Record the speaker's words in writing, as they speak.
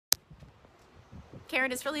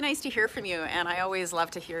Karen, it's really nice to hear from you, and I always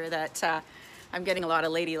love to hear that I'm getting a lot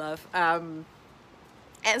of lady love.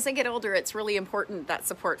 As I get older, it's really important, that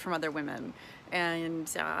support from other women, and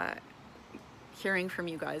hearing from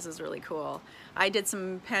you guys is really cool. I did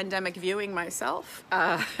some pandemic viewing myself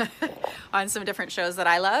on some different shows that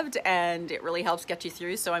I loved, and it really helps get you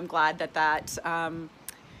through, so I'm glad that that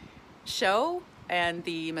show and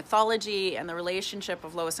the mythology and the relationship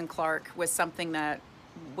of Lois and Clark was something that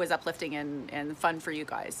was uplifting and fun for you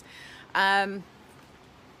guys. I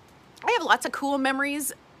have lots of cool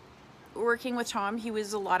memories working with Tom. He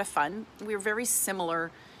was a lot of fun. We were very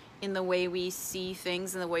similar in the way we see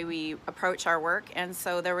things and the way we approach our work, and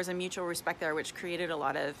so there was a mutual respect there, which created a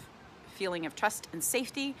lot of feeling of trust and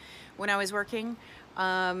safety when I was working.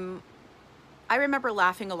 I remember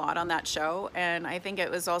laughing a lot on that show, and I think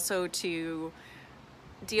it was also to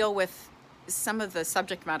deal with some of the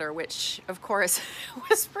subject matter, which of course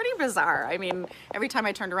was pretty bizarre. I mean, every time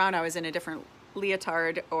I turned around, I was in a different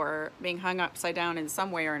leotard or being hung upside down in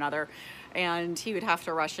some way or another, and he would have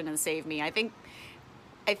to rush in and save me. I think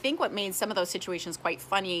what made some of those situations quite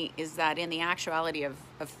funny is that in the actuality of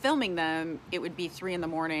filming them, it would be 3 in the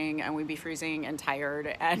morning and we'd be freezing and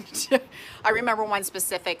tired. And I remember one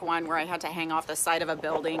specific one where I had to hang off the side of a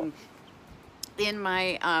building in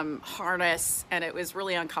my harness, and it was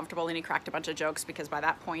really uncomfortable, and he cracked a bunch of jokes because by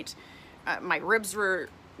that point my ribs were,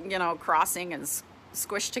 you know, crossing and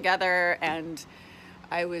squished together, and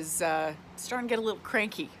I was starting to get a little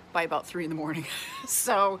cranky by about 3 in the morning.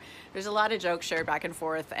 So there's a lot of jokes shared back and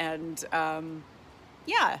forth, and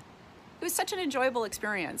yeah, it was such an enjoyable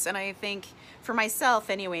experience. And I think for myself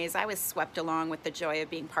anyways, I was swept along with the joy of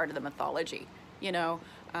being part of the mythology, you know.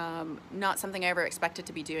 Not something I ever expected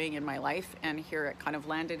to be doing in my life, and here it kind of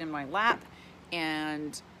landed in my lap,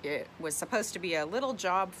 and it was supposed to be a little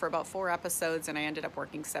job for about 4 episodes, and I ended up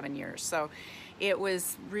working 7 years. So it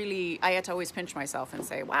was really, I had to always pinch myself and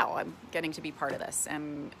say, wow, I'm getting to be part of this,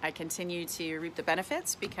 and I continue to reap the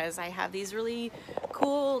benefits because I have these really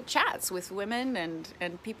cool chats with women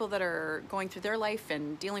and people that are going through their life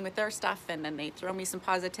and dealing with their stuff, and then they throw me some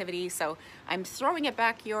positivity. So I'm throwing it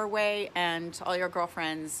back your way, and all your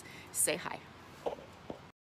girlfriends, say hi.